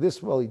 Yitzchak dug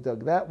this well, he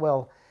dug that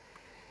well.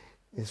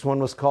 This one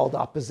was called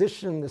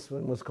opposition, this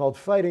one was called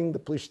fighting. The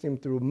Plishtim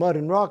threw mud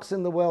and rocks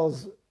in the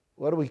wells.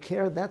 What do we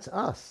care? That's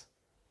us.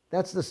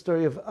 That's the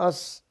story of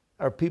us,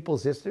 our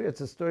people's history.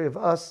 It's a story of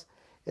us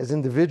as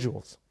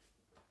individuals.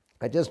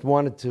 I just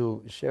wanted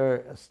to share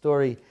a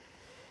story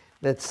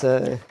that's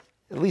at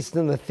least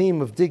in the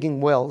theme of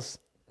digging wells,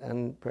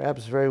 and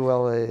perhaps very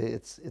well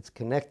it's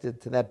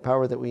connected to that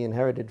power that we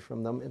inherited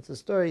from them. It's a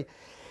story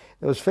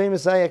that was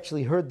famous. I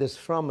actually heard this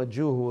from a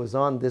Jew who was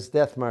on this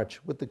death march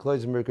with the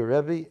Kloisenberger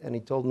Rebbe, and he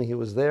told me he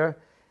was there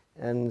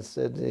and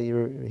said he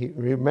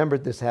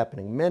remembered this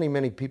happening. Many,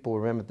 many people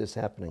remembered this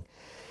happening.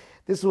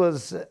 This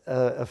was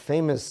a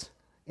famous,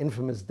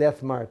 infamous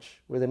death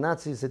march where the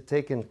Nazis had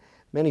taken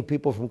many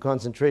people from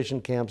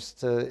concentration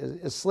camps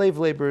as slave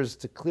laborers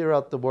to clear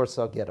out the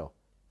Warsaw Ghetto,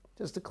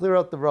 just to clear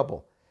out the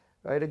rubble,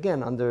 right?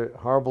 Again, under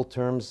horrible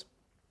terms,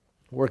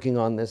 working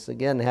on this,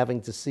 again,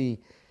 having to see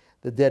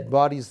the dead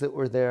bodies that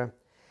were there.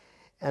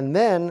 And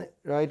then,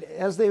 right,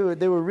 as they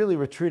were really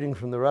retreating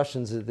from the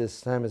Russians at this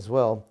time as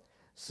well,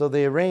 so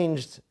they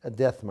arranged a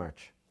death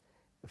march.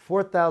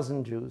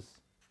 4,000 Jews,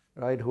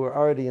 right, who were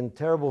already in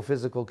terrible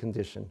physical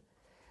condition,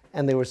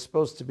 and they were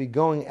supposed to be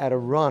going at a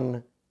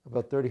run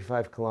about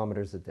 35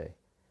 kilometers a day.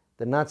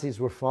 The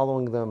Nazis were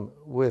following them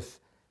with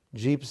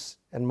jeeps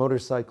and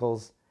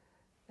motorcycles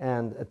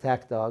and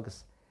attack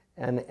dogs,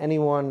 and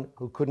anyone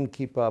who couldn't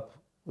keep up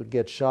would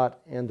get shot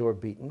and or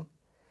beaten.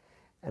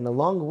 And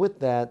along with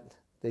that,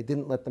 they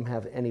didn't let them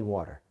have any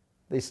water.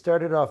 They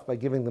started off by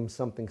giving them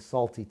something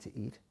salty to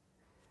eat,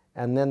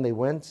 and then they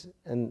went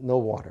and no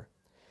water.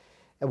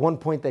 At one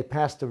point they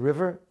passed a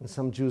river, and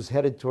some Jews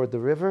headed toward the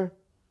river.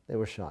 They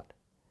were shot.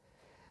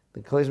 The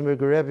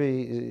Kloisenberger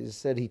Rebbe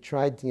said he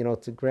tried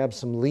to grab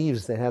some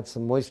leaves that had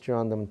some moisture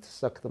on them to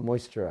suck the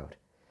moisture out.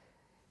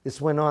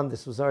 This went on.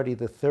 This was already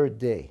the third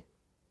day.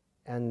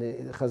 And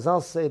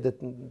Chazal say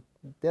that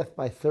death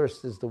by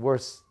thirst is the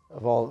worst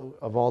of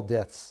all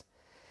deaths.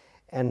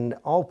 And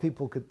all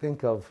people could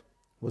think of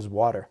was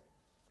water.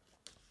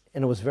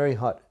 And it was very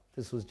hot.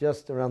 This was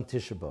just around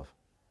Tisha B'Av.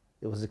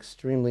 It was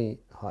extremely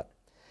hot.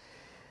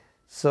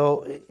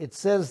 So it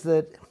says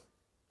that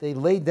they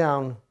lay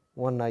down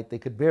one night. They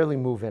could barely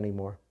move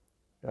anymore.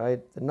 Right?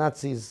 The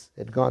Nazis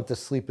had gone to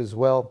sleep as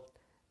well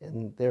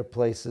in their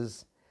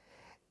places.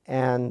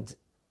 And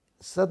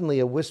suddenly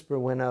a whisper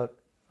went out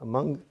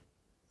among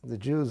the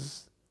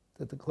Jews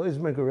that the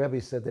Kloisenberger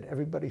Rebbe said that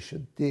everybody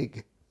should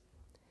dig.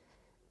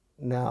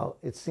 Now,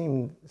 it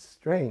seemed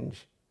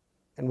strange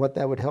and what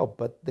that would help,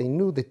 but they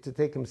knew that to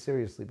take him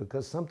seriously,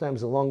 because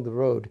sometimes along the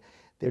road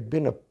there'd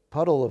been a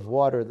puddle of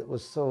water that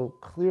was so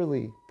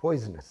clearly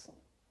poisonous,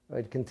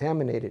 right,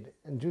 contaminated,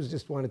 and Jews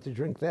just wanted to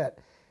drink that.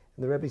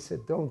 And the Rebbe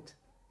said, don't,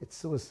 it's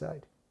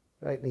suicide,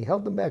 right? And he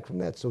held them back from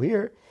that. So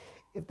here,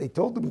 if they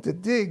told them to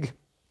dig,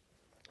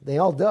 they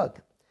all dug.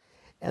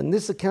 And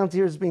this account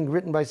here is being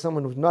written by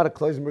someone who's not a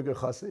Kloisenberger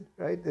Chassid,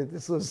 right?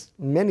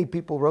 Many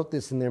people wrote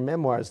this in their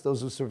memoirs,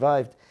 those who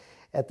survived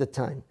at the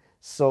time.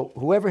 So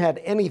whoever had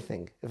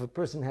anything, if a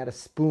person had a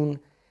spoon,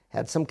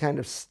 had some kind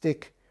of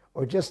stick,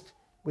 or just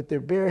with their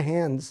bare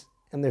hands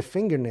and their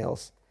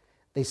fingernails,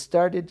 they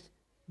started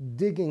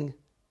digging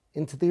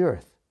into the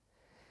earth.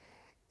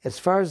 as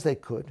far as they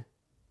could,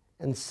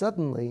 and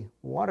suddenly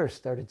water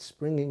started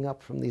springing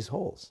up from these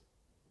holes.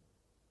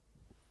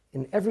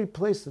 In every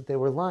place that they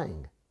were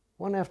lying,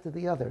 one after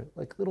the other,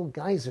 like little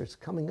geysers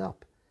coming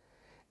up.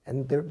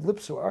 And their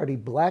lips were already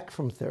black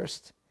from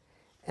thirst,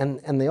 and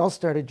they all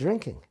started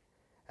drinking.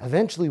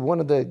 Eventually, one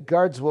of the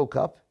guards woke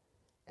up,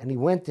 and he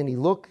went and he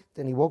looked,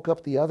 and he woke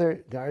up the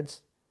other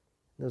guards.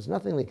 There was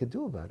nothing they could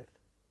do about it.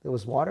 There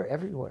was water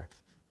everywhere,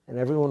 and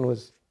everyone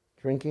was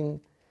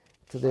drinking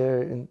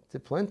to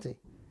plenty,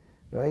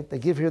 right? They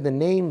give here the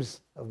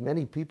names of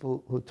many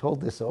people who told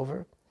this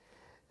over,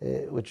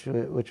 which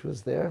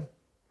was there.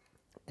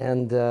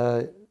 And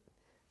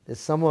there's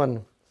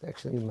someone,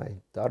 actually my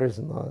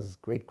daughter's-in-law's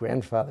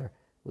great-grandfather,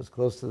 who was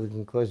close to the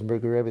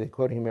Kloisenberger Rebbe. They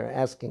quote him here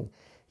asking,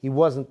 he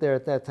wasn't there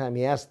at that time.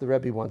 He asked the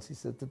Rebbe once, he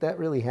said, did that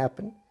really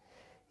happen?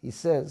 He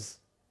says,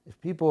 if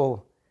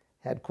people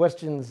had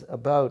questions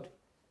about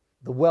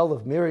the well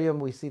of Miriam,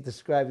 we see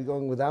described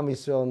going with Am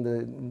Yisrael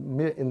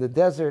in the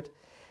desert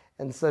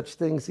and such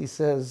things, he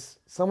says,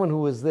 someone who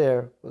was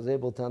there was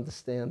able to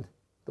understand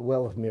the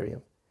well of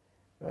Miriam.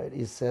 Right?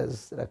 He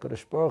says that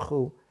HaKadosh Baruch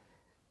Hu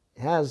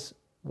has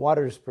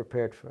waters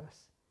prepared for us.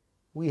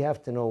 We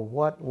have to know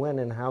what, when,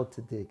 and how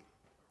to dig.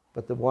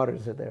 But the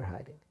waters are there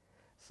hiding.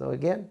 So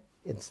again,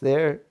 it's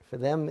there for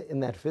them in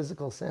that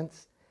physical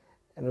sense.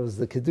 And it was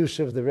the Kedusha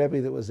of the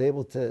Rebbe that was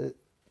able to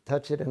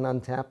touch it and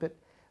untap it.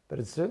 But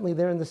it's certainly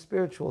there in the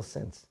spiritual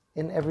sense,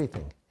 in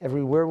everything.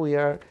 Everywhere we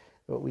are,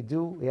 what we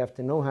do, we have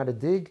to know how to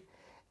dig.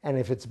 And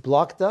if it's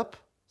blocked up,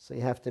 so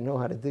you have to know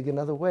how to dig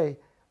another way,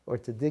 or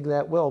to dig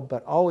that well,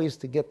 but always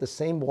to get the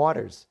same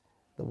waters.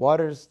 The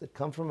waters that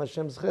come from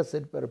Hashem's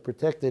chesed, but are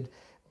protected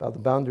by the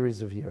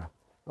boundaries of Yira.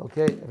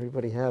 Okay,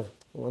 everybody have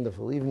a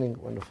wonderful evening,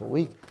 wonderful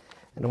week,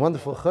 and a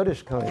wonderful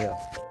Chodesh coming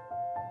up.